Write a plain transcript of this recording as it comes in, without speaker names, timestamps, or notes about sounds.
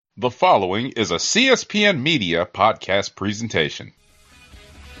The following is a CSPN Media podcast presentation.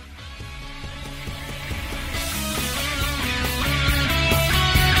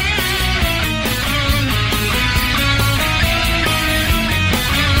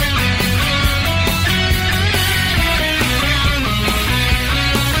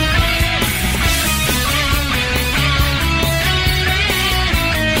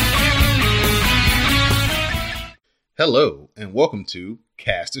 Hello, and welcome to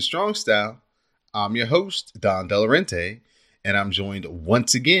Cast a Strong Style. I'm your host, Don Delarente, and I'm joined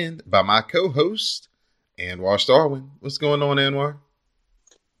once again by my co-host, Anwar Starwin. What's going on, Anwar?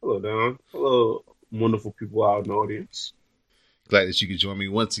 Hello, Don. Hello, wonderful people out in the audience. Glad that you could join me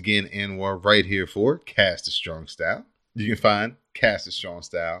once again, Anwar, right here for Cast a Strong Style. You can find Cast a Strong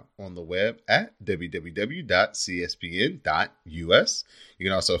Style on the web at www.cspn.us. You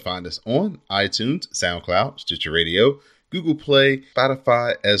can also find us on iTunes, SoundCloud, Stitcher Radio, Google Play,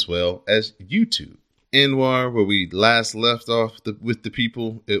 Spotify, as well as YouTube. Anwar, where we last left off with the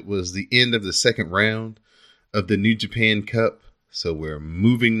people, it was the end of the second round of the New Japan Cup. So we're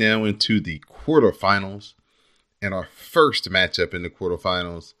moving now into the quarterfinals. And our first matchup in the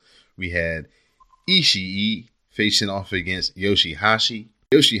quarterfinals, we had Ishii facing off against Yoshihashi.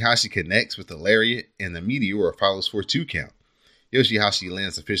 Yoshihashi connects with the lariat, and the Meteor follows for a 2 count. Yoshihashi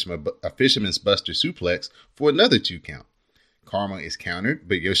lands a fisherman's buster suplex for another 2 count. Karma is countered,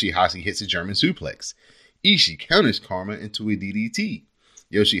 but Yoshihashi hits a German suplex. Ishii counters Karma into a DDT.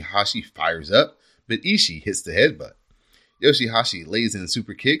 Yoshihashi fires up, but Ishii hits the headbutt. Yoshihashi lays in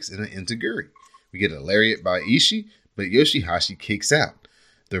super kicks and an enziguri. We get a lariat by Ishii, but Yoshihashi kicks out.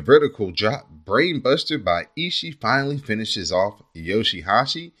 The vertical drop brainbuster by Ishii finally finishes off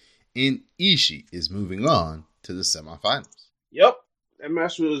Yoshihashi, and Ishii is moving on to the semifinals. Yep, that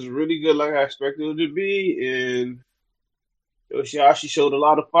match was really good like I expected it to be, and Yoshihashi showed a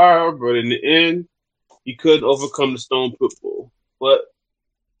lot of fire, but in the end, he couldn't overcome the Stone Pitbull. But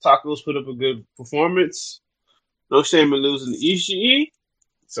Tacos put up a good performance. No shame in losing to Ishii.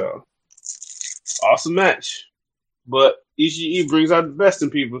 So, awesome match. But Ishii brings out the best in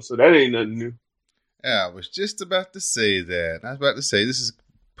people, so that ain't nothing new. Yeah, I was just about to say that. I was about to say this is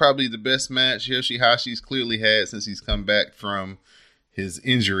probably the best match Yoshihashi's clearly had since he's come back from his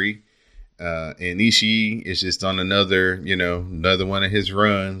injury. And Ishii is just on another one of his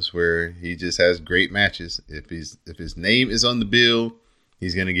runs where he just has great matches. If his name is on the bill,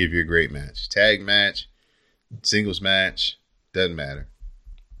 he's going to give you a great match. Tag match, singles match, doesn't matter.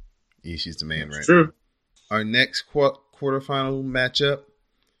 Ishii's the man right now. Our next quarterfinal matchup,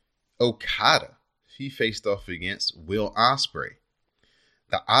 Okada. He faced off against Will Ospreay.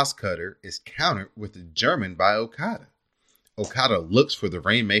 The Oscutter is countered with a German by Okada. Okada looks for the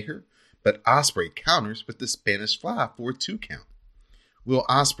Rainmaker, but Ospreay counters with the Spanish Fly for a 2 count. Will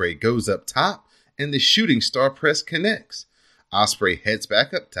Ospreay goes up top, and the Shooting Star Press connects. Ospreay heads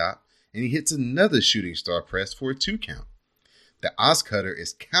back up top, and he hits another Shooting Star Press for a 2 count. The Oscutter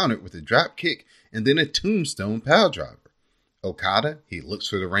is countered with a drop kick and then a Tombstone Pile Driver. Okada, he looks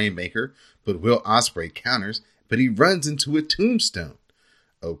for the Rainmaker, but Will Ospreay counters, but he runs into a Tombstone.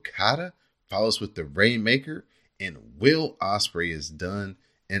 Okada follows with the Rainmaker, and Will Ospreay is done,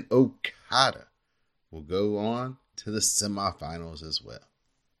 and Okada will go on to the semifinals as well.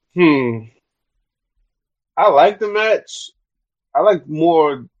 I like the match. I like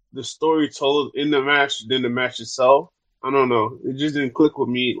more the story told in the match than the match itself. I don't know. It just didn't click with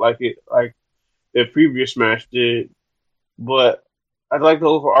me like their previous match did. But I like the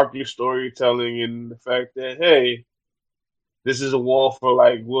overarching storytelling and the fact that, hey, this is a wall for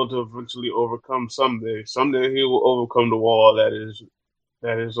Will to eventually overcome someday. Someday he will overcome the wall that is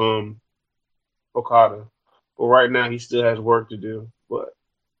Okada. But right now he still has work to do. But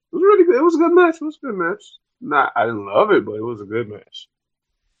it was really good. It was a good match. It was a good match. I didn't love it, but it was a good match.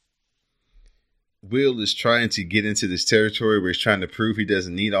 Will is trying to get into this territory where he's trying to prove he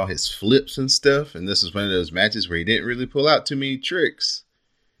doesn't need all his flips and stuff. And this is one of those matches where he didn't really pull out too many tricks.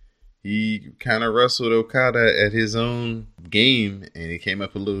 He kind of wrestled Okada at his own game and he came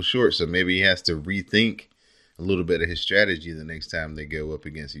up a little short. So maybe he has to rethink a little bit of his strategy the next time they go up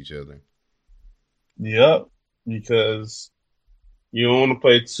against each other. Yep, because you don't want to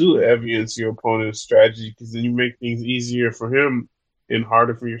play too heavy into your opponent's strategy because then you make things easier for him and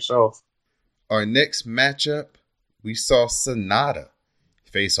harder for yourself. Our next matchup, we saw Sanada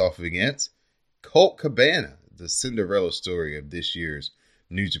face off against Colt Cabana, the Cinderella story of this year's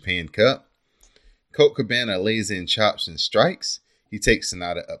New Japan Cup. Colt Cabana lays in chops and strikes. He takes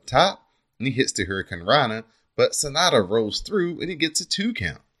Sanada up top, and he hits the Hurricane Rana, but Sanada rolls through, and he gets a 2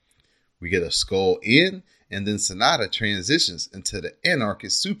 count. We get a skull in, and then Sanada transitions into the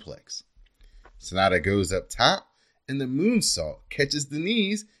anarchist suplex. Sanada goes up top, and the moonsault catches the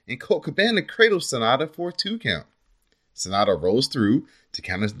knees, and Colt Cabana cradles Sanada for a 2 count. Sanada rolls through to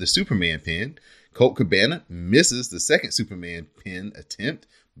counter the Superman pin. Colt Cabana misses the second Superman pin attempt,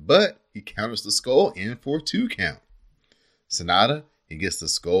 but he counters the skull in for a 2 count. Sanada, he gets the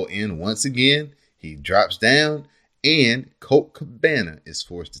skull in once again. He drops down, and Colt Cabana is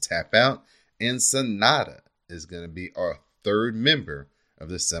forced to tap out, and Sanada is going to be our third member of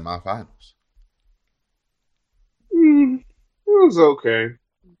the semifinals. It was okay.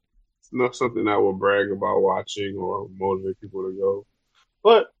 It's not something I would brag about watching or motivate people to go.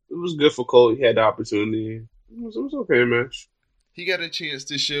 But it was good for Colt. He had the opportunity. It was okay match. He got a chance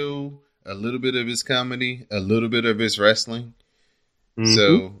to show a little bit of his comedy, a little bit of his wrestling. Mm-hmm.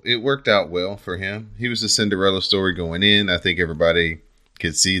 So it worked out well for him. He was a Cinderella story going in. I think everybody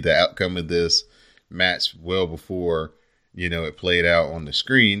could see the outcome of this match well before, it played out on the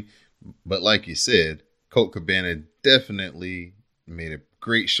screen. But like you said, Colt Cabana definitely made a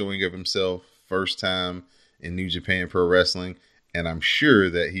great showing of himself. First time in New Japan Pro Wrestling. And I'm sure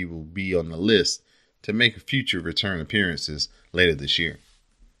that he will be on the list to make future return appearances later this year.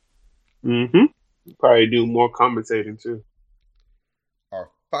 Probably do more commentating too. Our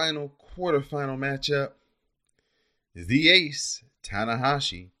final quarterfinal matchup. The Ace,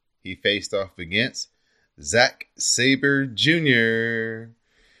 Tanahashi, he faced off against Zack Sabre Jr.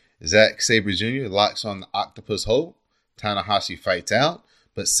 Zack Sabre Jr. locks on the octopus hold. Tanahashi fights out,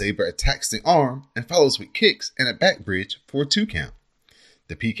 but Sabre attacks the arm and follows with kicks and a back bridge for a 2 count.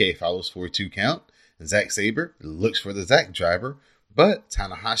 The PK follows for a 2 count, and Zack Sabre looks for the Zack driver, but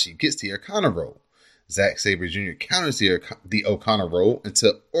Tanahashi gets the O'Connor roll. Zack Sabre Jr. counters the O'Connor roll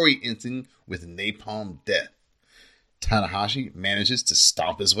until orienting with Napalm Death. Tanahashi manages to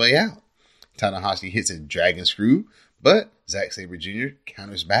stomp his way out. Tanahashi hits a dragon screw, but Zack Sabre Jr.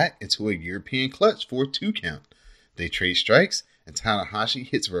 counters back into a European clutch for a 2 count. They trade strikes, and Tanahashi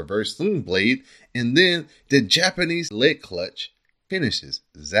hits a reverse sling blade, and then the Japanese leg clutch finishes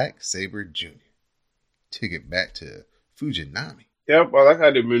Zack Sabre Jr. Took it back to Fujinami. Yep, I like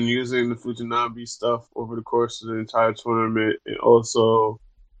how they've been using the Fujinami stuff over the course of the entire tournament, and also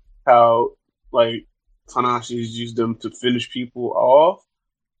how Tanahashi's used them to finish people off,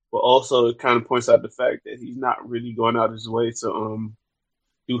 but also it kind of points out the fact that he's not really going out his way to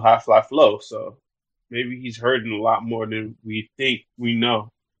do high fly flow. So maybe he's hurting a lot more than we think we know.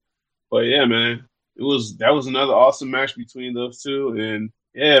 But yeah, man, that was another awesome match between those two, and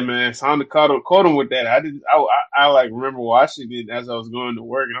yeah, man, Honda caught him with that. I remember watching it as I was going to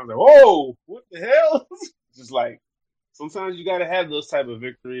work, and I was like, whoa, what the hell? Just sometimes you got to have those type of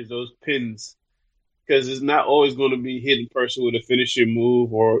victories, those pins, because it's not always going to be hitting person with a finishing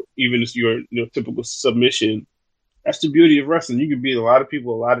move or even if your typical submission. That's the beauty of wrestling. You can beat a lot of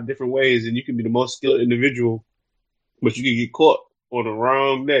people a lot of different ways, and you can be the most skilled individual, but you can get caught on the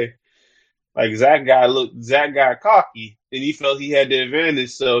wrong day. Like Zach got cocky, and he felt he had the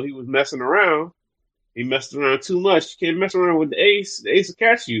advantage, so he was messing around. He messed around too much. You can't mess around with the ace. The ace will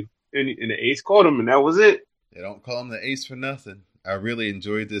catch you, and the ace caught him, and that was it. They don't call him the ace for nothing. I really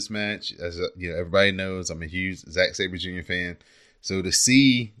enjoyed this match. As everybody knows, I'm a huge Zack Sabre Jr. fan. So to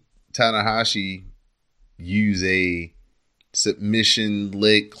see Tanahashi use a submission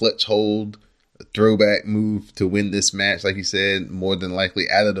leg clutch hold, a throwback move to win this match, like you said, more than likely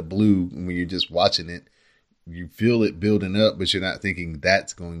out of the blue, when you're just watching it, you feel it building up, but you're not thinking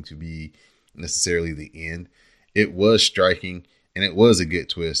that's going to be necessarily the end. It was striking, and it was a good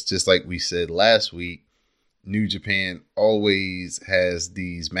twist. Just like we said last week, New Japan always has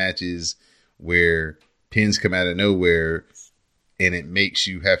these matches where pins come out of nowhere, and it makes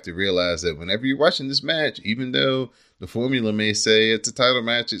you have to realize that whenever you're watching this match, even though the formula may say it's a title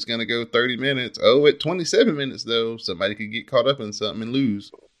match, it's going to go 30 minutes. Oh, at 27 minutes, though, somebody could get caught up in something and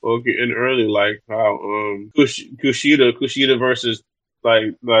lose. Or getting early, like how Kushida versus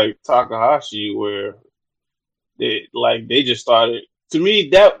like Takahashi, where they just started. To me,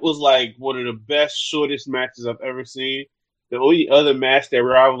 that was like one of the best, shortest matches I've ever seen. The only other match that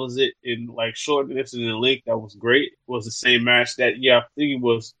rivals it in like shortness and in length that was great was the same match that, I think it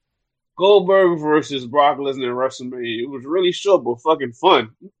was Goldberg versus Brock Lesnar at WrestleMania. It was really short, but fucking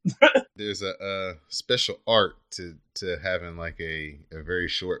fun. There's a special art to having like a very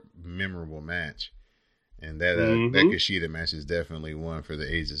short, memorable match. And that Kushida match is definitely one for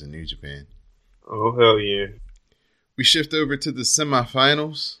the ages in New Japan. Oh, hell yeah. We shift over to the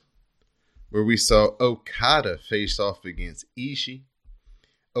semifinals, where we saw Okada face off against Ishii.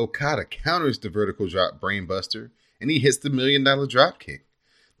 Okada counters the vertical drop brainbuster, and he hits the $1 million drop kick.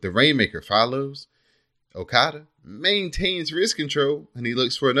 The Rainmaker follows. Okada maintains wrist control and he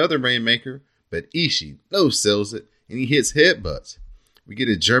looks for another Rainmaker, but Ishii no-sells it and he hits headbutts. We get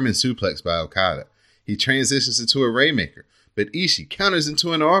a German suplex by Okada. He transitions into a Rainmaker, but Ishii counters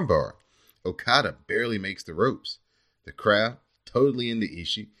into an armbar. Okada barely makes the ropes. The crowd totally into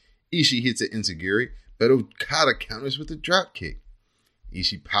Ishii. Ishii hits an enziguri, but Okada counters with a dropkick.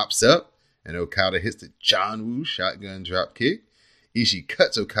 Ishii pops up, and Okada hits the John Woo shotgun dropkick. Ishii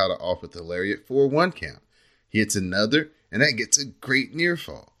cuts Okada off with a lariat for a 1 count. He hits another, and that gets a great near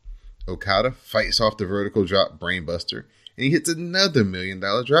fall. Okada fights off the vertical drop brainbuster, and he hits another $1 million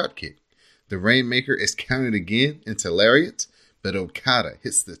dropkick. The Rainmaker is countered again into lariats, but Okada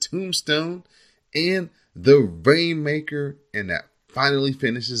hits the tombstone and the Rainmaker, and that finally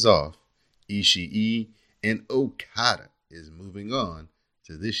finishes off Ishii, and Okada is moving on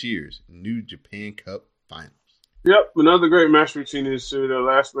to this year's New Japan Cup Finals. Yep, another great match between these two. The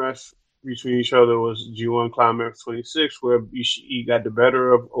last match between each other was G1 Climax 26, where Ishii got the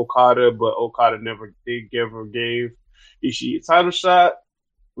better of Okada, but Okada never gave Ishii a title shot,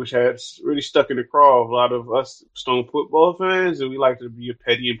 which has really stuck in the craw of a lot of us Stone football fans, and we like to be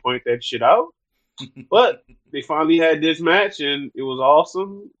petty and point that shit out. But they finally had this match, and it was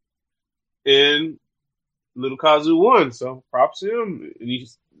awesome. And Little Kazu won, so props to him. And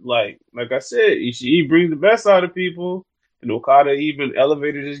he's like I said, Ishii brings the best out of people, and Okada even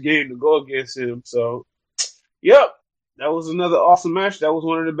elevated his game to go against him. So, yep, that was another awesome match. That was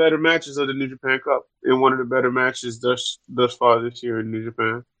one of the better matches of the New Japan Cup, and one of the better matches thus far this year in New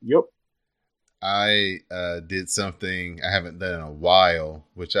Japan. Yep. I did something I haven't done in a while,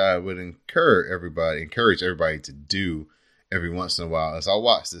 which I would encourage everybody to do every once in a while. As I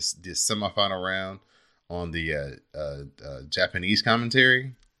watch this semifinal round on the Japanese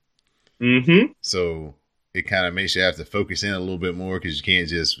commentary, so it kind of makes you have to focus in a little bit more because you can't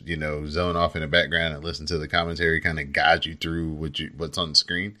just zone off in the background and listen to the commentary kind of guide you through what's on the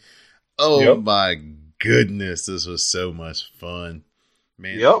screen. Oh my goodness, this was so much fun.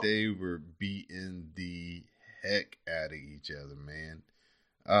 Man, they were beating the heck out of each other, man.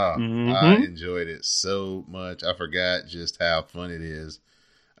 I enjoyed it so much. I forgot just how fun it is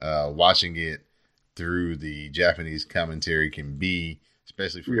watching it through the Japanese commentary can be,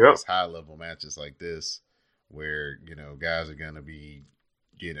 especially for these high-level matches like this, where, guys are going to be,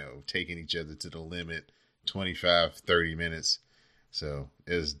 taking each other to the limit 25, 30 minutes. So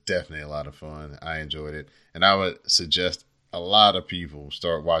it was definitely a lot of fun. I enjoyed it. And I would suggest a lot of people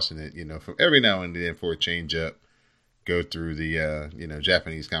start watching it, from every now and then for a change up, go through the,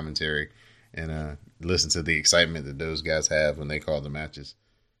 Japanese commentary and listen to the excitement that those guys have when they call the matches.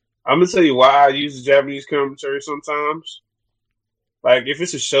 I'm going to tell you why I use the Japanese commentary sometimes. Like, if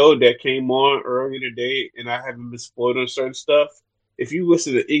it's a show that came on earlier today and I haven't been spoiled on certain stuff, if you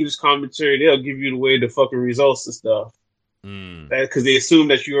listen to English commentary, they'll give you the fucking results and stuff. Because they assume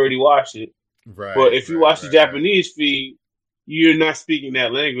that you already watched it. Right. But if you watch the Japanese feed, you're not speaking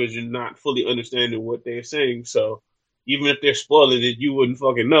that language and not fully understanding what they're saying. So even if they're spoiling it, you wouldn't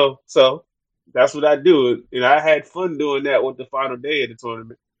fucking know. So that's what I do. And I had fun doing that with the final day of the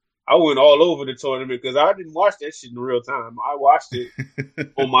tournament. I went all over the tournament because I didn't watch that shit in real time. I watched it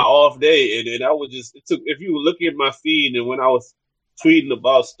on my off day, and then I was if you look at my feed and when I was tweeting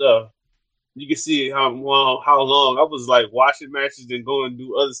about stuff, you can see how long I was like watching matches and going and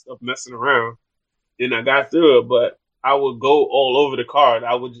do other stuff, messing around. Then I got through it, but I would go all over the card.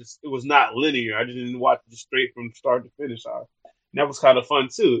 It was not linear. I just didn't watch it straight from start to finish. And that was kind of fun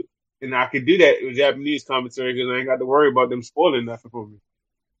too. And I could do that with Japanese commentary because I ain't got to worry about them spoiling nothing for me.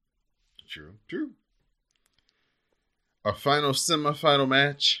 True. Our final semifinal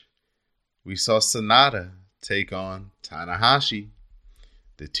match, we saw Sanada take on Tanahashi,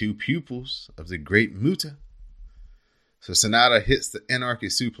 the two pupils of the great Muta. So Sanada hits the Anarchy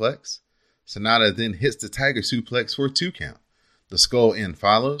Suplex. Sanada then hits the Tiger Suplex for a 2 count. The Skull End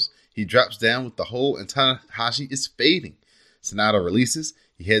follows. He drops down with the hole and Tanahashi is fading. Sanada releases.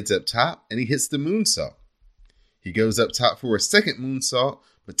 He heads up top and he hits the moonsault. He goes up top for a second moonsault,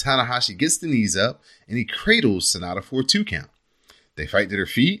 but Tanahashi gets the knees up and he cradles Sanada for a 2 count. They fight to their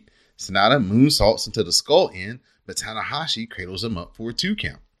feet. Sanada moonsaults into the Skull End, but Tanahashi cradles him up for a 2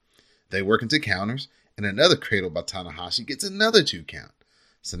 count. They work into counters, and another cradle by Tanahashi gets another 2 count.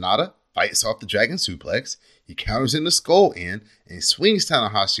 Sanada fights off the Dragon Suplex. He counters in the Skull End and he swings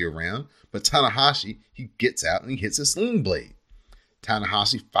Tanahashi around, but Tanahashi, he gets out and he hits a Sling Blade.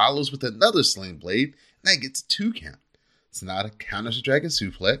 Tanahashi follows with another Sling Blade, and that gets a 2 count. Sanada counters the Dragon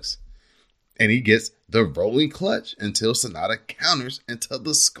Suplex, and he gets the Rolling Clutch until Sanada counters into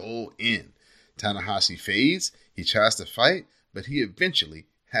the Skull End. Tanahashi fades. He tries to fight, but he eventually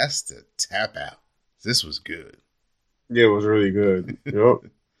has to tap out. This was good. Yeah, it was really good.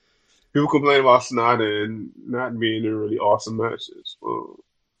 Yep. People complain about Sonata and not being in really awesome matches. Well,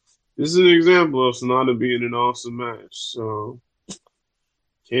 this is an example of Sonata being an awesome match. So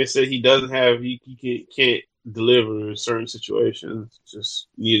can't say he doesn't have he can't deliver in certain situations. Just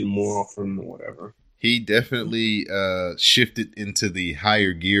needed more from or whatever. He definitely shifted into the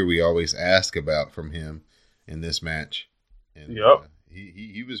higher gear we always ask about from him in this match. And, yep.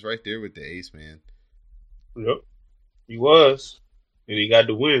 He was right there with the ace, man. Yep. He was. And he got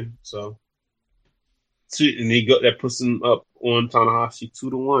the win. So and that puts him up on Tanahashi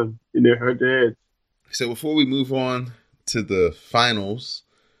 2-1 in their head-to-head. So before we move on to the finals,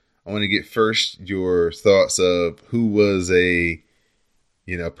 I want to get first your thoughts of who was a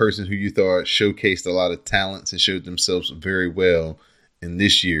person who you thought showcased a lot of talents and showed themselves very well in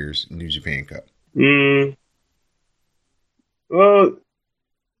this year's New Japan Cup. Well,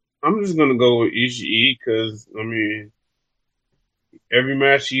 I'm just gonna go with Ishii because I mean, every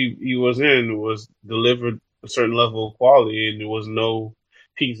match he was in was delivered a certain level of quality, and there was no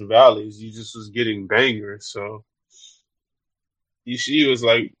peaks and valleys. He just was getting bangers. So Ishii was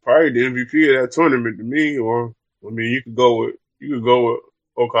like probably the MVP of that tournament to me. Or I mean, you could go with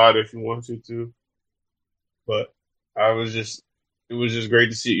Okada if you wanted to, but it was just great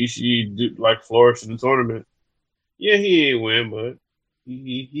to see Ishii flourish in the tournament. Yeah, he ain't win, but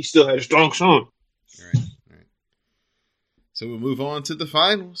he still had a strong showing. Right. So we'll move on to the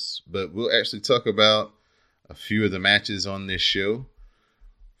finals, but we'll actually talk about a few of the matches on this show.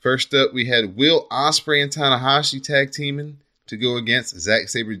 First up, we had Will Ospreay and Tanahashi tag teaming to go against Zack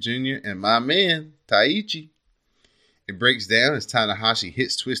Sabre Jr. and my man, Taichi. It breaks down as Tanahashi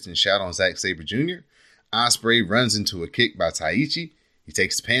hits Twist and Shout on Zack Sabre Jr. Ospreay runs into a kick by Taichi. He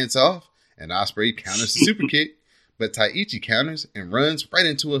takes his pants off, and Ospreay counters the super kick, but Taichi counters and runs right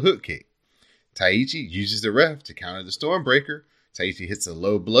into a hook kick. Taichi uses the ref to counter the Stormbreaker. Taichi hits a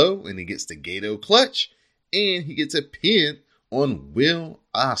low blow, and he gets the Gato clutch, and he gets a pin on Will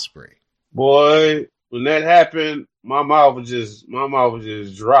Ospreay. Boy, when that happened, my mouth was just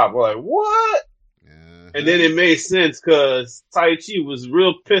dropped. I'm like, what? And then it made sense because Taichi was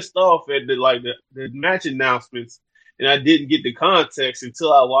real pissed off at the match announcements, and I didn't get the context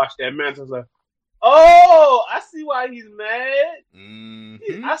until I watched that match. I was like, oh, I see why he's mad.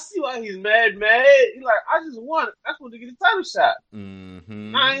 Mm-hmm. I see why he's mad. He's like, I just want to get a title shot.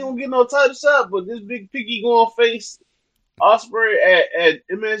 Mm-hmm. I ain't gonna get no title shot, but this big piggy gonna face Ospreay at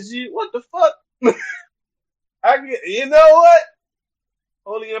MSG. What the fuck? You know what?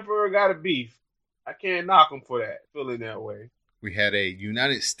 Holy Emperor got a beef. I can't knock him for that, feeling that way. We had a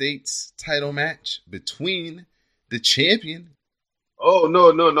United States title match between the champion. Oh,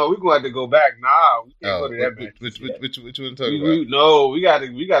 no. We're going to have to go back. Nah, we can't go to that match. Which one talking about? No, we got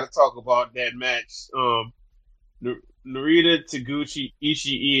to talk about that match. Narita, Taguchi,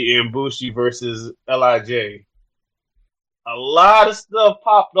 Ishii, and Bushi versus LIJ. A lot of stuff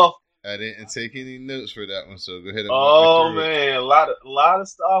popped off. I didn't take any notes for that one, so go ahead and walk me through it. A lot of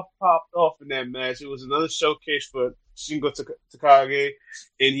stuff popped off in that match. It was another showcase for Shingo Takagi,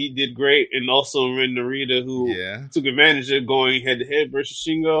 and he did great. And also Ren Narita, who took advantage of going head to head versus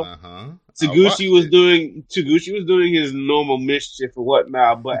Shingo. Taguchi was doing his normal mischief or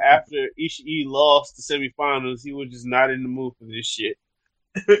whatnot, but after Ishii lost the semifinals, he was just not in the mood for this shit.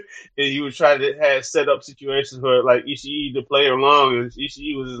 And he would try to have set up situations where like Ishii to play along, and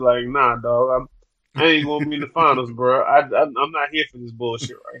Ishii was just like, "Nah, dog, I ain't gonna be in the finals, bro. I'm not here for this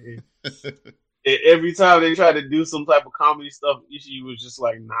bullshit right here." And every time they tried to do some type of comedy stuff, Ishii was just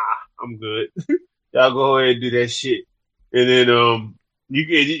like, "Nah, I'm good. Y'all go ahead and do that shit." And then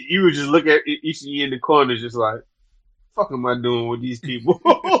you would just look at Ishii in the corner, just like, "Fuck am I doing with these people?"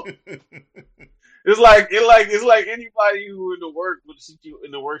 It's like anybody who in the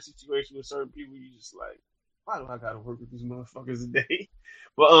work situation with certain people, you just like, why do I gotta work with these motherfuckers today?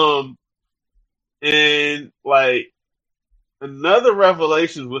 But and like another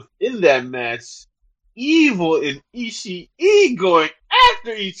revelation within that match, Evil and Ishii going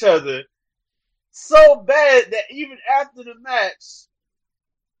after each other so bad that even after the match,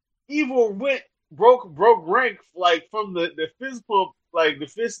 Evil broke rank like from the fist bump. Like the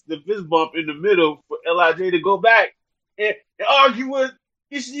fist bump in the middle for LIJ to go back and argue with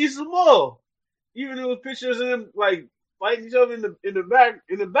Ishii some more. Even there was pictures of them like fighting each other in the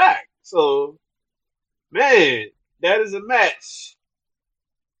back. So, man, that is a match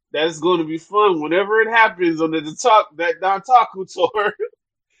that is going to be fun whenever it happens on that Dontaku tour.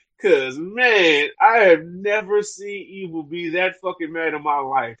 Cause man, I have never seen Evil be that fucking mad in my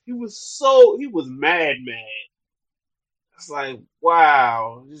life. He was mad. It's like,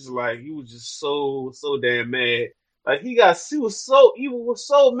 wow, just like he was just so damn mad. Like he was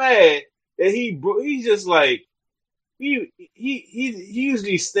so mad that he just like he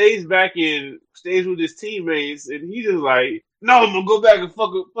usually stays back and stays with his teammates, and he just like, no, I'm gonna go back and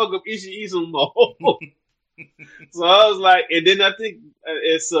fuck up Ishii some more. So I was like, and then I think I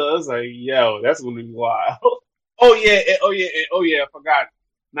was like, yo, that's gonna be wild. Oh yeah, I forgot.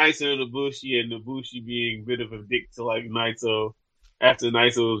 Naito and Ibushi being a bit of a dick to like Naito after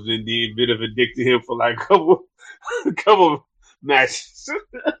Naito was indeed a bit of a dick to him for like a couple matches.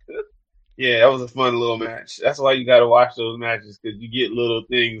 Yeah, that was a fun little match. That's why you got to watch those matches because you get little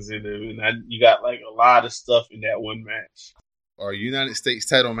things in them, and you got like a lot of stuff in that one match. Our United States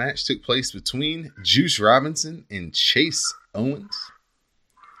title match took place between Juice Robinson and Chase Owens.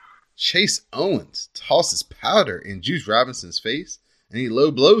 Chase Owens tosses powder in Juice Robinson's face, and he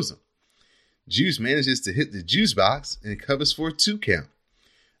low blows him. Juice manages to hit the juice box and covers for a 2 count.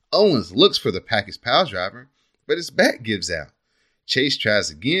 Owens looks for the package pile driver, but his back gives out. Chase tries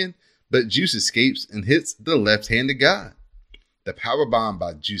again, but Juice escapes and hits the left-handed god. The powerbomb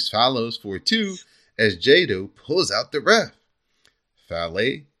by Juice follows for 2 as Jado pulls out the ref.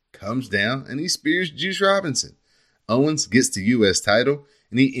 Fale comes down and he spears Juice Robinson. Owens gets the U.S. title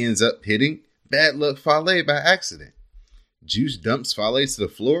and he ends up hitting Bad Luck Fale by accident. Juice dumps Fale to the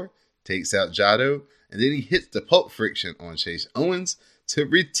floor, takes out Jado, and then he hits the Pulp Friction on Chase Owens to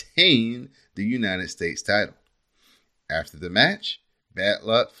retain the United States title. After the match, Bad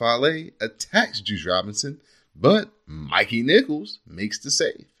Luck Fale attacks Juice Robinson, but Mikey Nichols makes the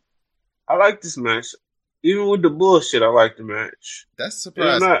save. I like this match. Even with the bullshit, I like the match. That's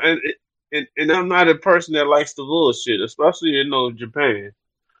surprising. And I'm not a person that likes the bullshit, especially in Japan.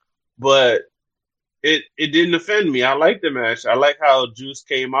 But it didn't offend me. I like the match. I like how Juice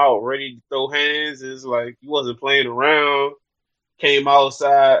came out ready to throw hands. It's like he wasn't playing around. Came out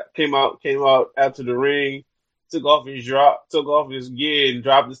after the ring. Took off his gear and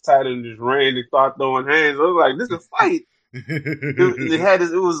dropped his title and just ran and started throwing hands. I was like, this is a fight.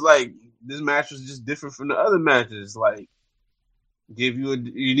 It was like this match was just different from the other matches. Like, give you a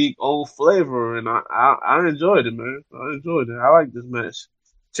unique old flavor, and I enjoyed it, man. I enjoyed it. I like this match.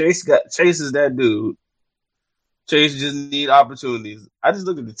 Chase is that dude. Chase just need opportunities. I just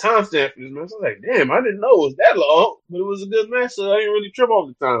looked at the timestamp for this match. I was like, damn, I didn't know it was that long, but it was a good match, so I didn't really trip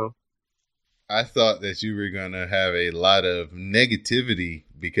off the time. I thought that you were going to have a lot of negativity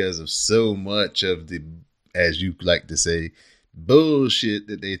because of so much of the, as you like to say, bullshit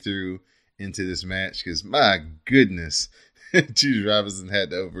that they threw into this match. Because my goodness, Juice Robinson had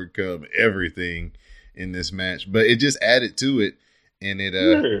to overcome everything in this match, but it just added to it, and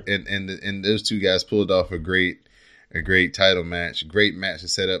and those two guys pulled off a great title match. Great match to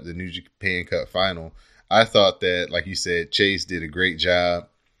set up the New Japan Cup final. I thought that, like you said, Chase did a great job.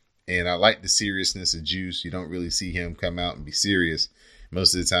 And I like the seriousness of Juice. You don't really see him come out and be serious.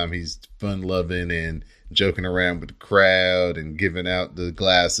 Most of the time he's fun-loving and joking around with the crowd and giving out the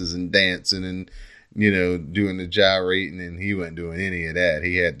glasses and dancing and, doing the gyrating. And he wasn't doing any of that.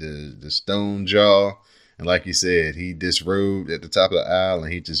 He had the stone jaw. And like you said, he disrobed at the top of the aisle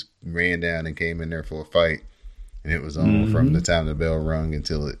and he just ran down and came in there for a fight. And it was on from the time the bell rung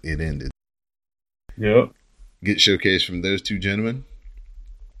until it ended. Yep. Good showcase from those two gentlemen.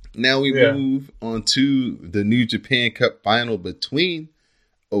 Now we move on to the New Japan Cup final between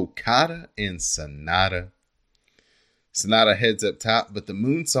Okada and Sanada. Sanada heads up top, but the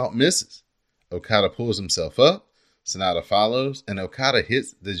moonsault misses. Okada pulls himself up. Sanada follows, and Okada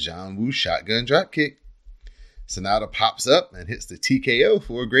hits the John Woo shotgun dropkick. Sanada pops up and hits the TKO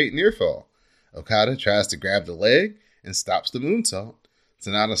for a great near fall. Okada tries to grab the leg and stops the moonsault.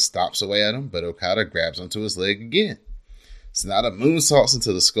 Sanada stops away at him, but Okada grabs onto his leg again. Sanada moonsaults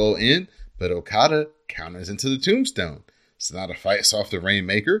into the skull end, but Okada counters into the tombstone. Sanada fights off the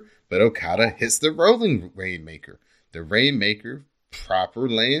Rainmaker, but Okada hits the rolling Rainmaker. The Rainmaker proper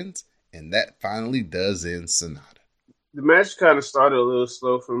lands, and that finally does end Sanada. The match kind of started a little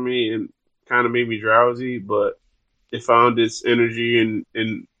slow for me and kind of made me drowsy, but it found its energy and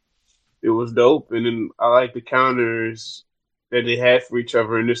it was dope. And then I like the counters that they had for each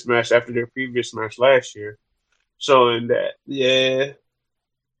other in this match after their previous match last year. Showing that,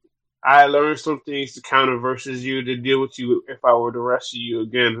 I learned some things to counter versus you to deal with you if I were to wrestle you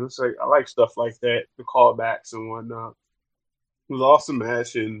again. It's like, I like stuff like that, the callbacks and whatnot. It was an awesome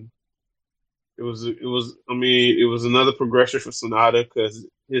match, and it was another progression for Sanada because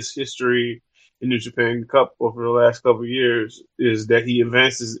his history in the Japan Cup over the last couple of years is that he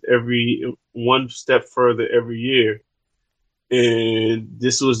advances every one step further every year. And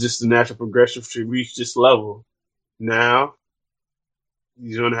this was just the natural progression to reach this level. Now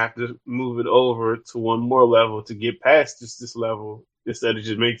he's going to have to move it over to one more level to get past just this level instead of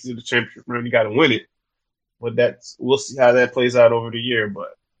just making it the championship run. You got to win it. But we'll see how that plays out over the year.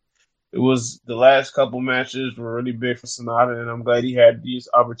 But it was the last couple matches were really big for Sonata, and I'm glad he had these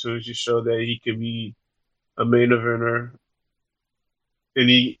opportunities to show that he could be a main eventer, and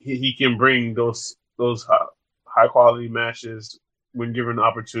he can bring those high quality matches when given the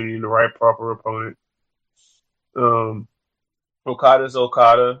opportunity and the right proper opponent. Okada's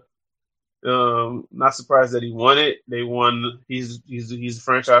Okada. Not surprised that he won it. They won. He's a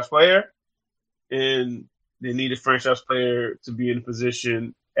franchise player, and they need a franchise player to be in a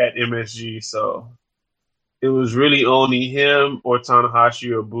position at MSG. So it was really only him or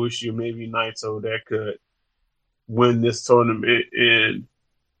Tanahashi or Bushi or maybe Naito that could win this tournament. And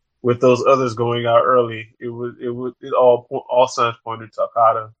with those others going out early, it all signs pointed to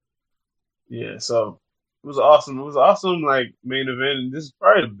Okada. Yeah, so it was awesome. It was awesome, like main event. And this is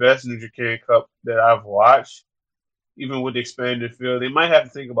probably the best New Japan Cup that I've watched. Even with the expanded field, they might have to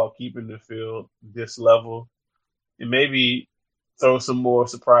think about keeping the field this level, and maybe throw some more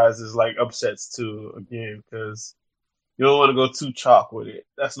surprises like upsets too again, because you don't want to go too chalk with it.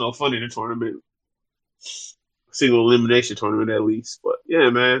 That's no fun in a tournament, single elimination tournament at least. But yeah,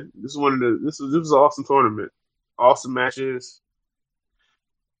 man, this was an awesome tournament, awesome matches.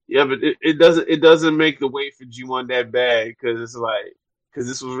 Yeah, but it doesn't make the wait for G1 that bad because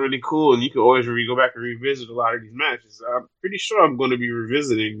this was really cool, and you can always go back and revisit a lot of these matches. I'm pretty sure I'm going to be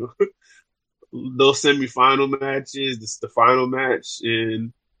revisiting those semifinal matches, the final match,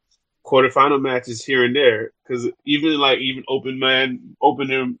 and quarterfinal matches here and there. Because even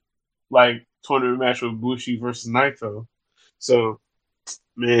opening like tournament match with Bushi versus Naito. So,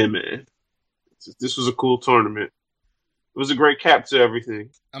 man, this was a cool tournament. It was a great cap to everything.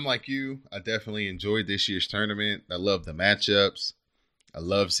 I'm like you. I definitely enjoyed this year's tournament. I love the matchups. I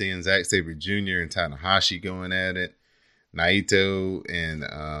love seeing Zack Sabre Jr. and Tanahashi going at it. Naito and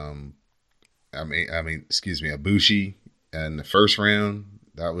Ibushi in the first round.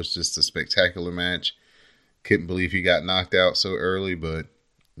 That was just a spectacular match. Couldn't believe he got knocked out so early, but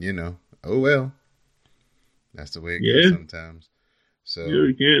oh well. That's the way it goes sometimes. So yeah,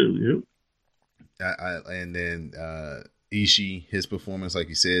 you can. Yep. And then Ishii, his performance, like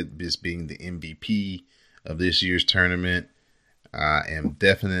you said, just being the MVP of this year's tournament. I am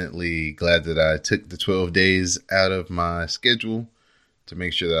definitely glad that I took the 12 days out of my schedule to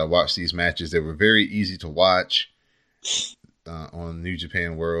make sure that I watched these matches. They were very easy to watch on New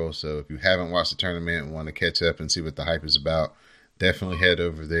Japan World. So if you haven't watched the tournament and want to catch up and see what the hype is about, definitely head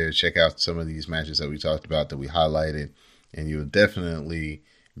over there. Check out some of these matches that we talked about, that we highlighted, and you'll definitely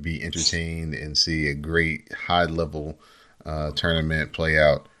be entertained and see a great high-level tournament play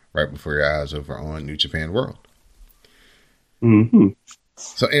out right before your eyes over on New Japan World. Mm-hmm.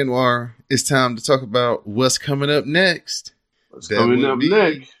 So, Anwar, it's time to talk about what's coming up next. Coming up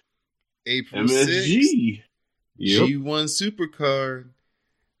next? April MSG. 6th. Yep. G1 Supercard.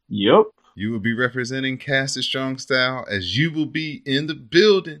 Yep. You will be representing Cast It Strong Style, as you will be in the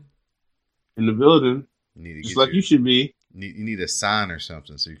building. In the building. Just like you should be. You need a sign or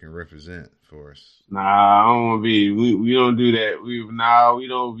something so you can represent for us. Nah, I don't want to be. We don't do that. We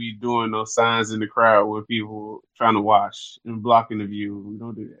don't be doing those signs in the crowd with people trying to watch and blocking the view. We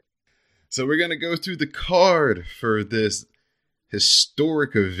don't do that. So we're gonna go through the card for this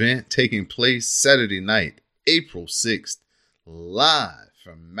historic event taking place Saturday night, April 6th, live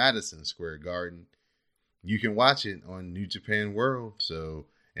from Madison Square Garden. You can watch it on New Japan World. So,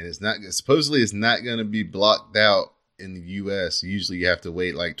 and it's not going to be blocked out in the US. Usually you have to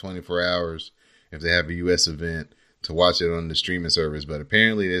wait like 24 hours if they have a US event to watch it on the streaming service, but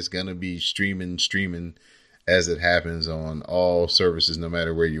apparently it's going to be streaming as it happens on all services, no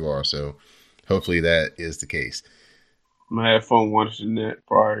matter where you are. So hopefully that is the case. I'm gonna have fun watching that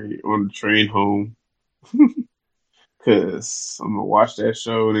probably on the train home. Cause I'm gonna watch that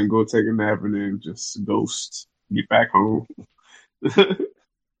show and then go take a nap and then just get back home.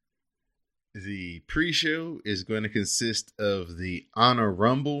 The pre-show is going to consist of the Honor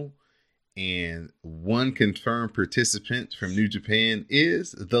Rumble, and one confirmed participant from New Japan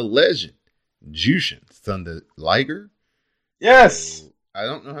is the legend, Jushin Thunder Liger. Yes. So, I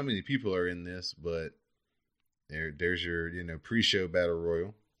don't know how many people are in this, but there's your pre-show battle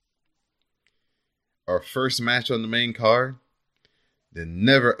royal. Our first match on the main card, the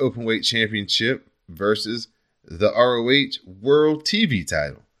Never Openweight Championship versus the ROH World TV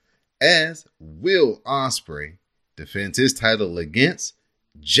title, as Will Ospreay defends his title against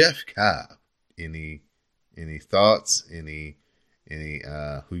Jeff Cobb. Any thoughts? Any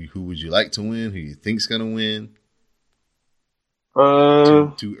who would you like to win? Who you think's gonna win?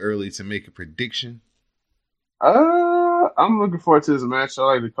 Too early to make a prediction. I'm looking forward to this match. I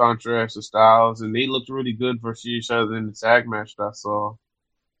like the contrast of styles, and they looked really good versus each other in the tag match that I saw a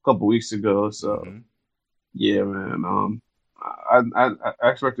couple weeks ago. So yeah, man. I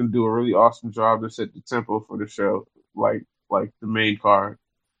expect them to do a really awesome job to set the tempo for the show, like the main card.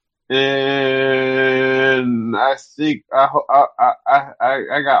 And I think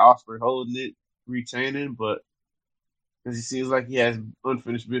I got Osprey holding it, retaining, but because he seems like he has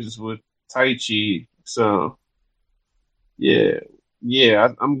unfinished business with Taichi, so yeah, yeah,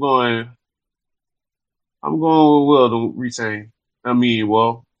 I'm going with Will to retain. I mean,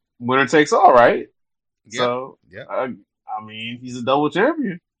 well, winner takes all, right? So, Yeah. I mean, he's a double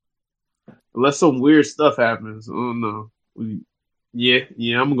champion. Unless some weird stuff happens. I don't know. Yeah, I'm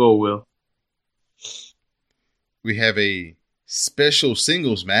going to go Will. We have a special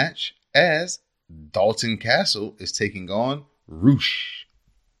singles match as Dalton Castle is taking on Roosh.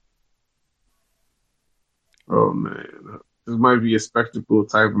 Oh, man. This might be a spectacle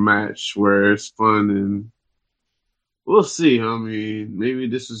type of match where it's fun and we'll see. I mean, maybe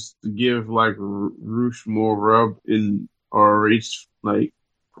this is to give like Roosh more rub in RH, like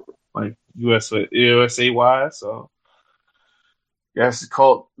USA wise. So, guess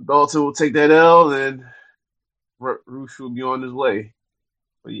Colt Dalton will take that L, and Roosh will be on his way.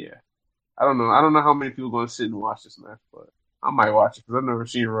 But yeah, I don't know. I don't know how many people are going to sit and watch this match, but I might watch it because I've never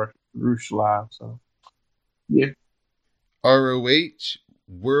seen Roosh live. So yeah. ROH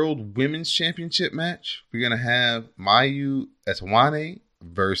World Women's Championship match. We're going to have Mayu Ioane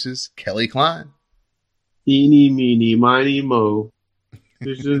versus Kelly Klein. Eeny, meeny, miny, mo.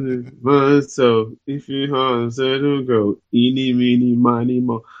 So if you want to go, eeny, meeny, miny,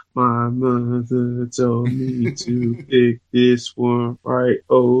 mo. My mother told me to pick this one right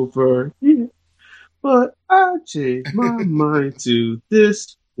over here, but I changed my mind to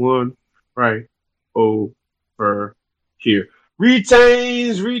this one right over here.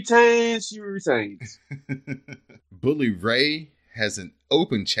 Retains. She retains. Bully Ray has an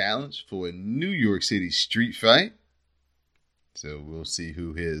open challenge for a New York City street fight. So we'll see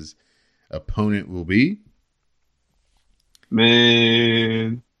who his opponent will be.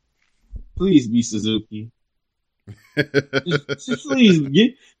 Man, please be Suzuki. just please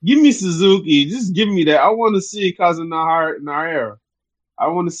give me Suzuki. Just give me that. I want to see Kazunahara. I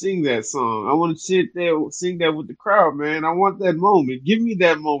want to sing that song. I want to sit there, sing that with the crowd, man. I want that moment. Give me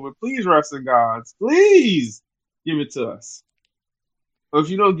that moment. Please, wrestling gods. Please give it to us. Or if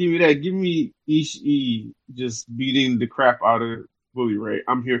you don't give me that, give me Ishii just beating the crap out of Bully Ray.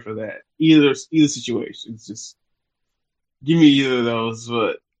 I'm here for that. Either situation. It's just give me either of those.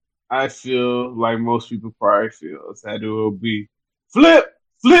 But I feel like most people probably feel is that it will be flip,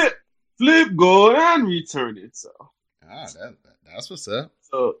 go and return it. So that's what's up.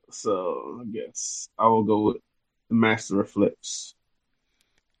 So I guess I will go with the Master of Flips.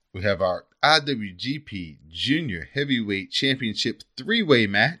 We have our IWGP Junior Heavyweight Championship 3-way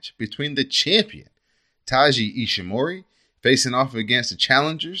match between the champion, Taiji Ishimori, facing off against the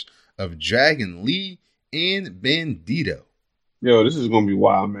challengers of Dragon Lee and Bandito. Yo, this is going to be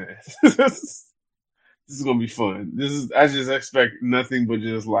wild, man. This is going to be fun. I just expect nothing but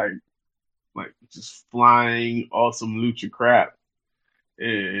just like just flying awesome lucha crap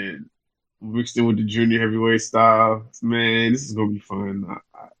and mixed in with the junior heavyweight style. Man, this is going to be fun.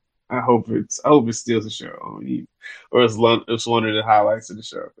 I hope it steals the show, or it's one of the highlights of the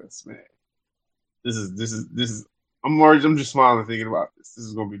show. Cause man, this is. I'm just smiling thinking about this. This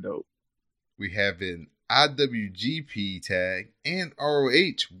is gonna be dope. We have an IWGP Tag and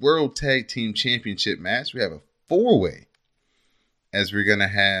ROH World Tag Team Championship match. We have a 4-way, as we're gonna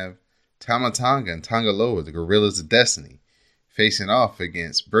have Tama Tonga and Tonga Loa, the Gorillas of Destiny, facing off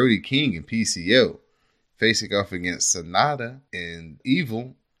against Brody King and PCO, facing off against Sonata and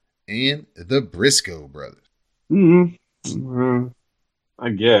Evil. And the Briscoe brothers. I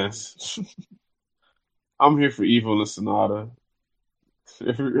guess. I'm here for Evil and Sonata.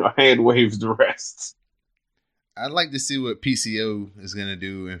 Hand waves the rest. I'd like to see what PCO is going to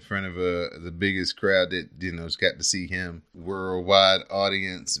do in front of the biggest crowd that has got to see him. Worldwide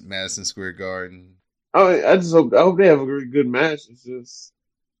audience, Madison Square Garden. I hope they have a really good match. It's just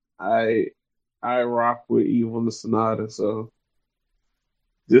I rock with Evil and Sonata, so.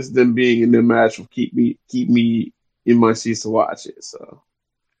 Just them being in the match will keep me in my seats to watch it. So,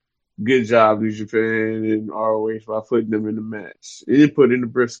 good job, New Japan and ROH by putting them in the match. They didn't put in the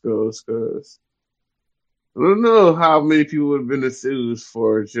Briscoes because I don't know how many people would have been enthused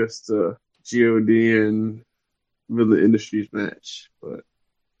for just a God and Villain Industries match. But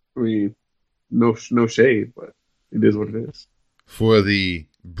I mean, no shade, but it is what it is. For the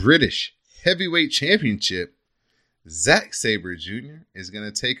British Heavyweight Championship, Zack Sabre Jr. is going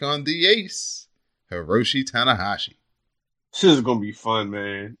to take on the ace, Hiroshi Tanahashi. This is going to be fun,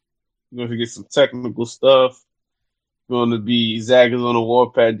 man. You're going to get some technical stuff. Going to be Zack is on a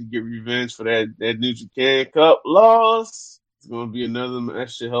warpath to get revenge for that New Japan Cup loss. It's going to be another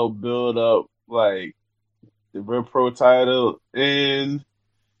match to help build up like the Red Pro title and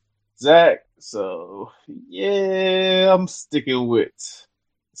Zack. So yeah, I'm sticking with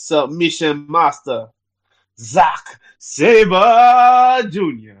Submission Master Zack Sabre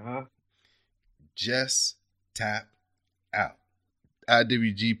Jr. Just tap out.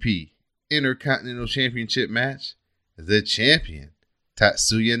 IWGP Intercontinental Championship match. The champion,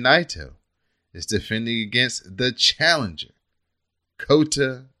 Tatsuya Naito, is defending against the challenger,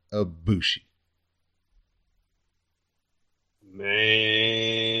 Kota Ibushi.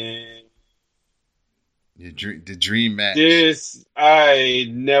 Man. The dream match. I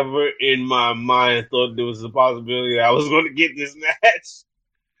never in my mind thought there was a possibility that I was going to get this match.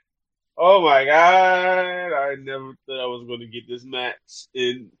 Oh my God. I never thought I was going to get this match.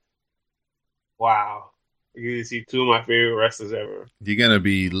 And wow. You can see two of my favorite wrestlers ever. You're gonna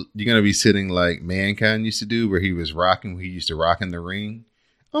be sitting like Mankind used to do, where he used to rock in the ring.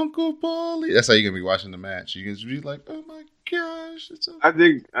 Uncle Paulie. That's how you're gonna be watching the match. You're gonna be like, oh my gosh. I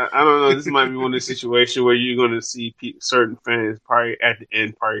think I don't know. This might be one of the situations where you're gonna see certain fans probably at the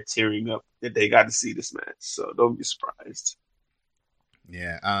end probably tearing up that they got to see this match. So don't be surprised.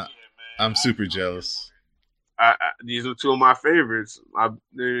 Yeah, I'm super jealous. These are two of my favorites.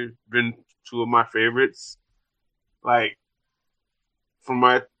 They've been two of my favorites. Like, from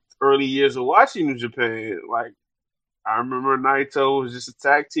my early years of watching New Japan, like, I remember Naito was just a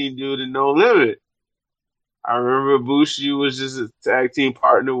tag team dude in No Limit. I remember Ibushi was just a tag team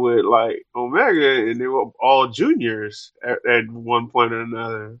partner with, like, Omega, and they were all juniors at one point or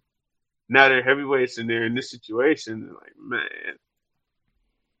another. Now they're heavyweights, and they're in this situation. Like, man,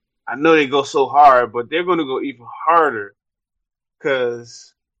 I know they go so hard, but they're going to go even harder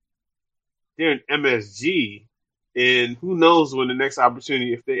because they're in MSG. And who knows when the next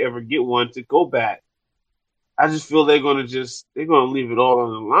opportunity, if they ever get one, to go back. I just feel they're gonna leave it all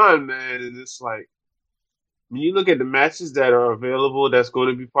on the line, man. And it's like, when you look at the matches that are available, that's going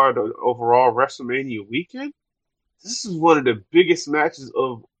to be part of the overall WrestleMania weekend. This is one of the biggest matches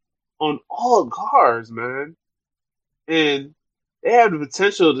on all cards, man. And they have the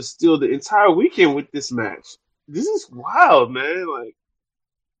potential to steal the entire weekend with this match. This is wild, man. Like,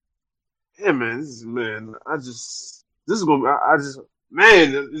 yeah, man,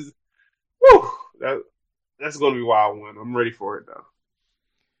 that's going to be a wild one. I'm ready for it, though.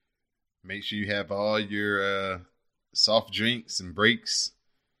 Make sure you have all your soft drinks and breaks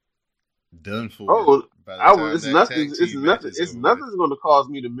done for. Oh, it's nothing's going to cause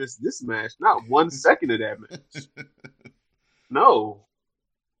me to miss this match. Not 1 second of that match. No.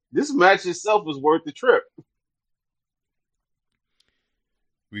 This match itself was worth the trip.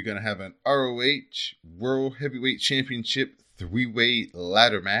 We're going to have an ROH World Heavyweight Championship 3-way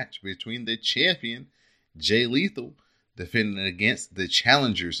ladder match between the champion, Jay Lethal, defending against the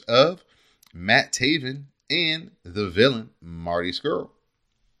challengers of Matt Taven and the villain, Marty Scurll.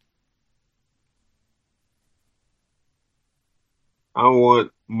 I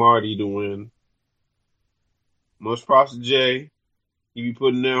want Marty to win. Most props to Jay. He be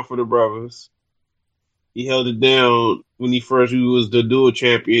putting down for the brothers. He held it down when he was the dual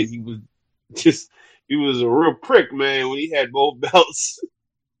champion. He was a real prick, man, when he had both belts.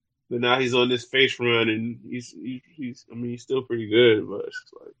 But now he's on this face run, and he's still pretty good, but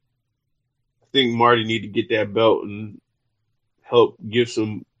it's like, I think Marty need to get that belt and help give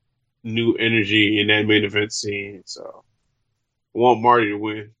some new energy in that main event scene. So I want Marty to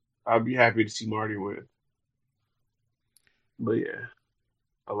win. I'd be happy to see Marty win. But yeah,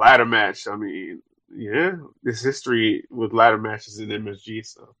 a ladder match. I mean, yeah, there's history with ladder matches in MSG,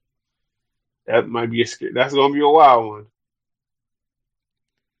 so that might be that's gonna be a wild one.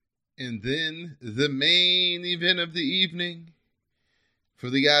 And then the main event of the evening for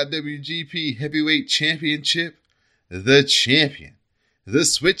the IWGP Heavyweight Championship, the champion, the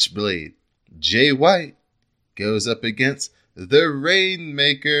Switchblade, Jay White, goes up against the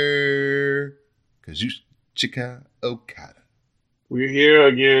Rainmaker, Kazuchika Okada. We're here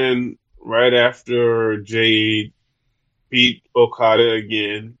again right after Jay beat Okada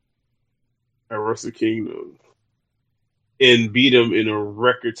again at Wrestle Kingdom and beat him in a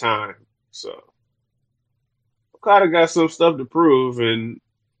record time. So Okada got some stuff to prove, and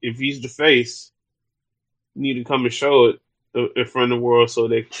if he's the face, you need to come and show it in front of the world so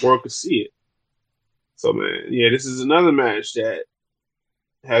the world can see it. So man, yeah, this is another match that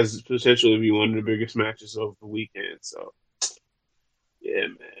has potential to be one of the biggest matches of the weekend. So yeah,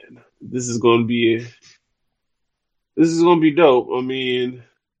 man, this is gonna be dope. I mean,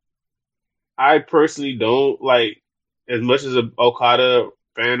 I personally don't like as much as a Okada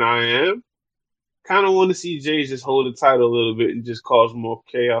fan I am. Kind of want to see Jay just hold the title a little bit and just cause more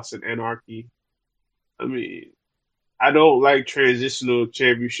chaos and anarchy. I mean, I don't like transitional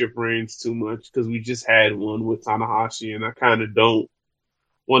championship reigns too much because we just had one with Tanahashi, and I kind of don't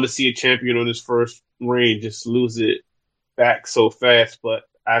want to see a champion on his first reign just lose it back so fast. But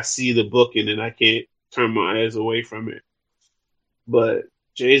I see the booking, and I can't turn my eyes away from it. But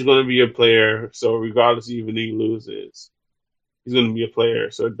Jay's going to be a player, so regardless even if he loses, he's going to be a player,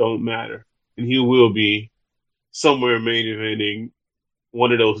 so it don't matter. And he will be somewhere main eventing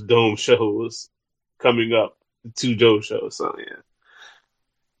one of those dome shows coming up, the two Joe shows. So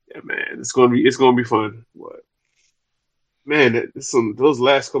yeah, man, it's gonna be fun. But man, those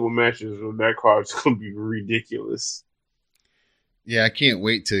last couple matches on that card is gonna be ridiculous. Yeah, I can't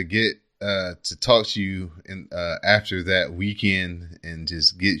wait to get to talk to you after that weekend and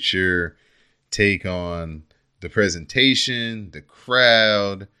just get your take on the presentation, the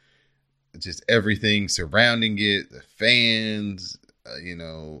crowd, just everything surrounding it, the fans,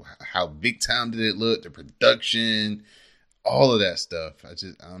 how big time did it look, the production, all of that stuff.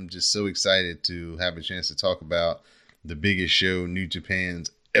 I'm just so excited to have a chance to talk about the biggest show New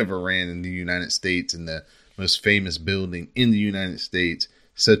Japan's ever ran in the United States and the most famous building in the United States,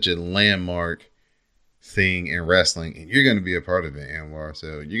 such a landmark thing in wrestling, and you're going to be a part of it, Anwar.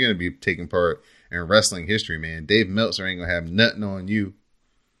 So you're going to be taking part in wrestling history, man. Dave Meltzer ain't going to have nothing on you.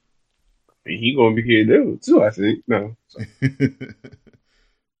 He going to be here too, I think. No.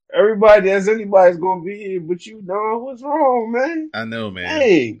 Anybody's going to be here, but you know what's wrong, man? I know, man.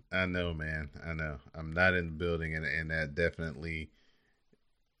 Hey. I know, man. I know. I'm not in the building, and that definitely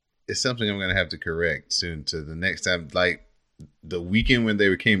is something I'm going to have to correct soon. To the next time, like the weekend when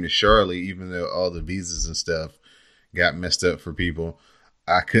they came to Charlotte, even though all the visas and stuff got messed up for people,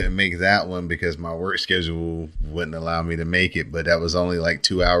 I couldn't make that one because my work schedule wouldn't allow me to make it. But that was only like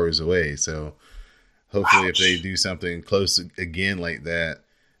 2 hours away. So hopefully, if they do something close again like that,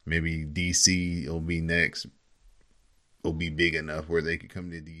 maybe DC will be next. Will be big enough where they could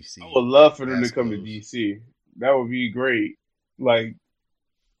come to DC. I would love for them to come to DC. That would be great. Like,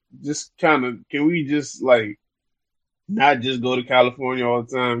 just kind of, can we just like not just go to California all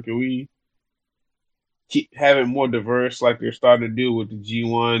the time? Can we keep having more diverse, like they're starting to do with the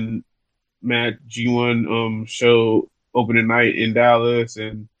G1 match, G1 show opening night in Dallas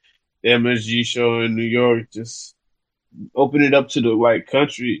and the MSG show in New York? Just open it up to the like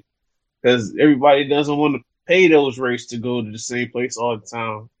country, because everybody doesn't want to pay those rates to go to the same place all the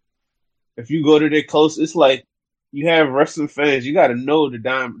time. If you go to their close, it's like you have wrestling fans. You got to know the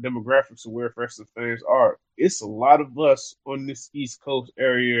demographics of where wrestling fans are. It's a lot of us on this East Coast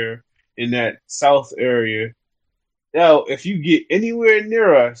area, in that South area. Now, if you get anywhere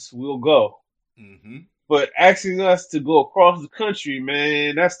near us, we'll go. Mm-hmm. But asking us to go across the country,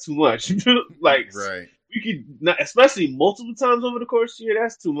 man, that's too much. Like, right. We could not, especially multiple times over the course of the year.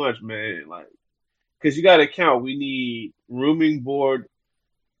 That's too much, man. Like, because you got to count. We need rooming, board,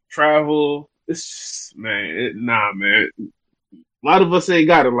 travel. It's just, man. Man. A lot of us ain't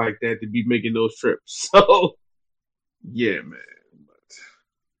got it like that to be making those trips. So, yeah, man.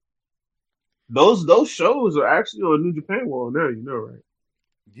 But those shows are actually on New Japan World now. You know, right?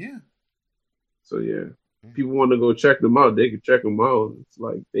 Yeah. So yeah. People want to go check them out, they can check them out. It's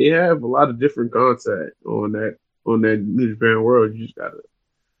like they have a lot of different content on that New Japan World. You just gotta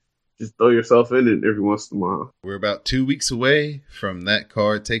just throw yourself in it every once in a while. We're about 2 weeks away from that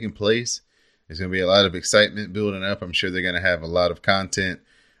card taking place. There's going to be a lot of excitement building up. I'm sure they're going to have a lot of content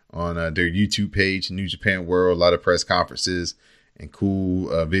on their YouTube page, New Japan World, a lot of press conferences and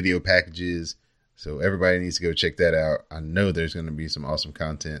cool video packages. So everybody needs to go check that out. I know there's going to be some awesome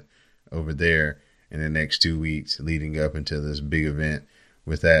content over there in the next 2 weeks leading up into this big event,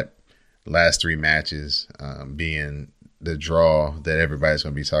 with that last three matches being the draw that everybody's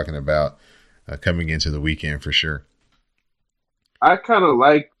going to be talking about coming into the weekend for sure. I kind of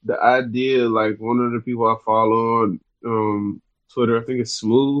like the idea, like one of the people I follow on Twitter, I think it's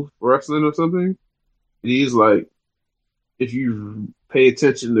Smooth Wrestling or something. He's like, if you pay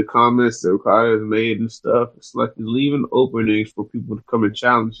attention to comments that Okada has made and stuff, it's like he's leaving openings for people to come and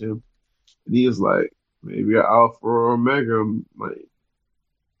challenge him. And he was like, maybe an Alpha or Omega, like,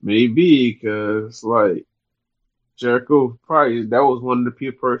 maybe, because, like, Jericho probably, that was one of the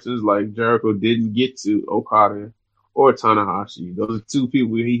few persons, like, Jericho didn't get to Okada or Tanahashi. Those are two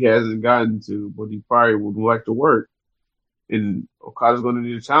people he hasn't gotten to, but he probably would like to work. And Okada's going to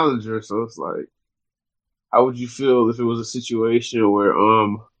need a challenger, so it's like, how would you feel if it was a situation where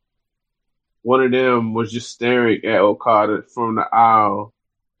one of them was just staring at Okada from the aisle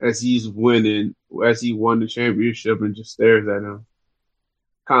as he's winning, as he won the championship, and just stares at him,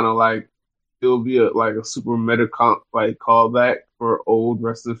 kind of like it would be a super meta callback for old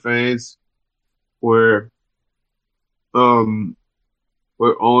wrestling fans, where um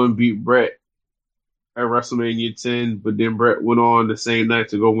where Owen beat Brett at WrestleMania 10, but then Brett went on the same night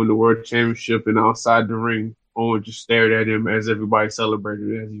to go win the World Championship, and outside the ring, Owen just stared at him as everybody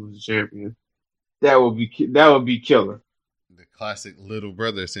celebrated as he was a champion. That would be killer. The classic little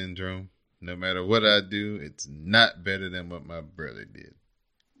brother syndrome. No matter what I do, it's not better than what my brother did.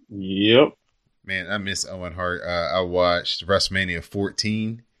 Yep. Man, I miss Owen Hart. I watched WrestleMania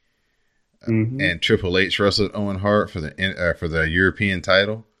 14, and Triple H wrestled Owen Hart for the European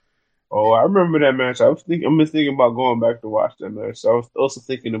title. Oh, I remember that match. I've been thinking about going back to watch that match. So I was also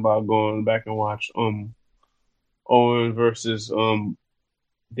thinking about going back and watch Owen versus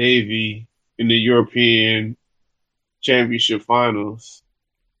Davey in the European Championship Finals.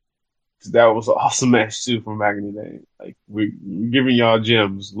 That was an awesome match too from back in the day. Like we're giving y'all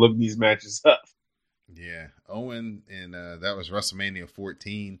gems. Look these matches up. Yeah, Owen and that was WrestleMania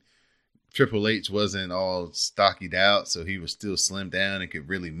 14. Triple H wasn't all stockied out, so he was still slimmed down and could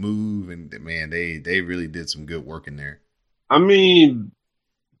really move. And man, they really did some good work in there. I mean,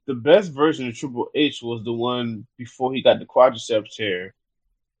 the best version of Triple H was the one before he got the quadriceps tear.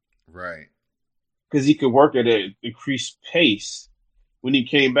 Right. Because he could work at an increased pace. When he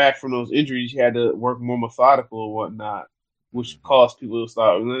came back from those injuries, he had to work more methodical and whatnot, which caused people to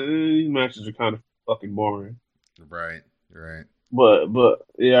start, these matches are kind of fucking boring. Right. But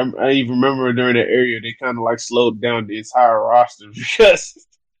yeah, I even remember during that area, they kind of like slowed down the entire roster because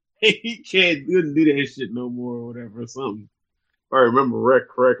he couldn't do that shit no more or whatever or something. If I remember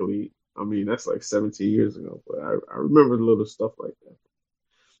correctly, I mean, that's like 17 years ago, but I remember the little stuff like that.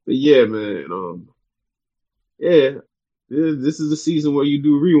 But yeah, man, yeah, this is the season where you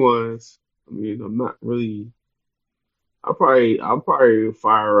do rewinds. I mean, I'm not really. I'll probably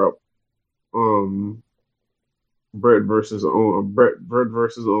fire up Brett versus Owen,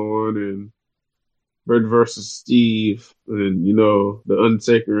 and Brett versus Steve, and the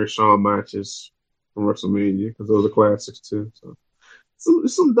Undertaker and Shawn matches from WrestleMania because those are classics too. So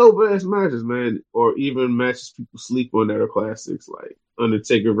some dope ass matches, man, or even matches people sleep on that are classics, like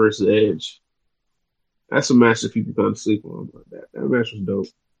Undertaker versus Edge. That's a match that people kind of sleep on, but that match was dope.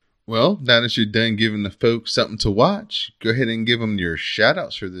 Well, now that you're done giving the folks something to watch, go ahead and give them your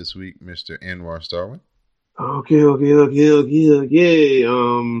shout-outs for this week, Mr. Anwar Starwin. Okay.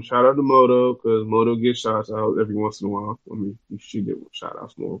 Shout out to Moto, because Moto gets shout out every once in a while. I mean, you should get shout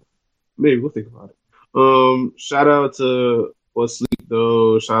outs more. Maybe we'll think about it. Shout out to What's Sleep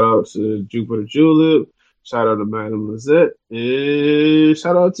Though. Shout out to Jupiter Julep. Shout out to Madam Lizette. And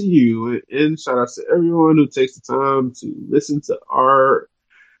shout out to you. And shout out to everyone who takes the time to listen to our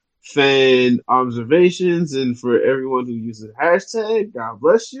fan observations, and for everyone who uses hashtag, God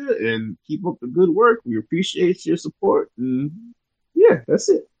bless you and keep up the good work. We appreciate your support. And yeah, that's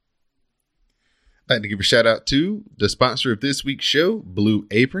it. I'd like to give a shout out to the sponsor of this week's show, Blue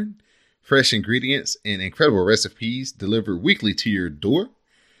Apron. Fresh ingredients and incredible recipes delivered weekly to your door.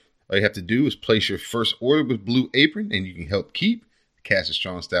 All you have to do is place your first order with Blue Apron, and you can help keep Cash is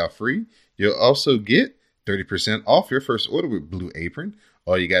Strong Style free. You'll also get 30% off your first order with Blue Apron.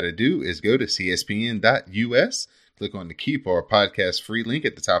 All you got to do is go to cspn.us, click on the Keep Our Podcast free link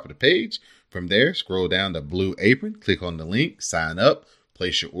at the top of the page. From there, scroll down to Blue Apron, click on the link, sign up,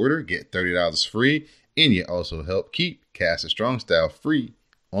 place your order, get $30 free, and you also help keep Cast a Strong Style free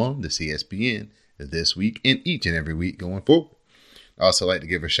on the CSPN this week and each and every week going forward. I also like to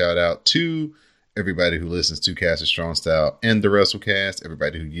give a shout out to everybody who listens to Cast a Strong Style and the WrestleCast,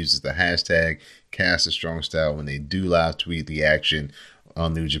 everybody who uses the hashtag Cast a Strong Style when they do live tweet the action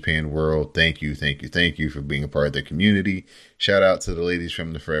on New Japan World. Thank you for being a part of the community. Shout out to the ladies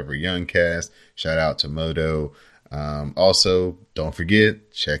from the Forever Young cast. Shout out to Moto. Also, don't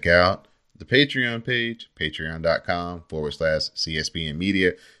forget, check out the Patreon page, patreon.com/CSPN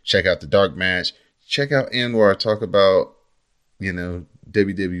Media. Check out the Dark Match. Check out Anwar talk about,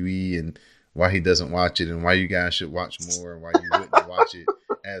 WWE and why he doesn't watch it and why you guys should watch more and why you wouldn't watch it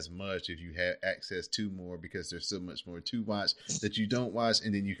as much if you had access to more, because there's so much more to watch that you don't watch,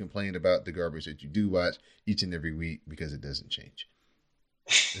 and then you complain about the garbage that you do watch each and every week because it doesn't change.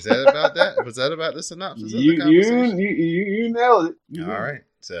 Is that about that? Was that about the synopsis of the conversation? You nailed it. All right.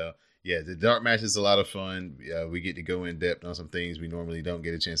 So yeah, the dark match is a lot of fun. We get to go in depth on some things we normally don't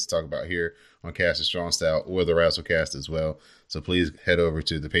get a chance to talk about here on Cast of Strong Style or the Wrestlecast as well. So please head over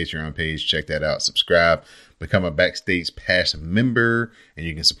to the Patreon page, check that out, subscribe, become a Backstage Pass member, and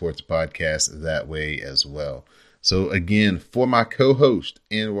you can support the podcast that way as well. So again, for my co-host,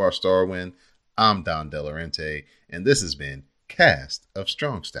 Anwar Starwin, I'm Don Delarente, and this has been Cast of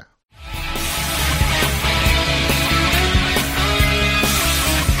Strong Style.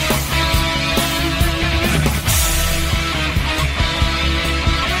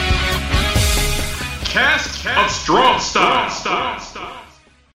 Cast of Strong Style.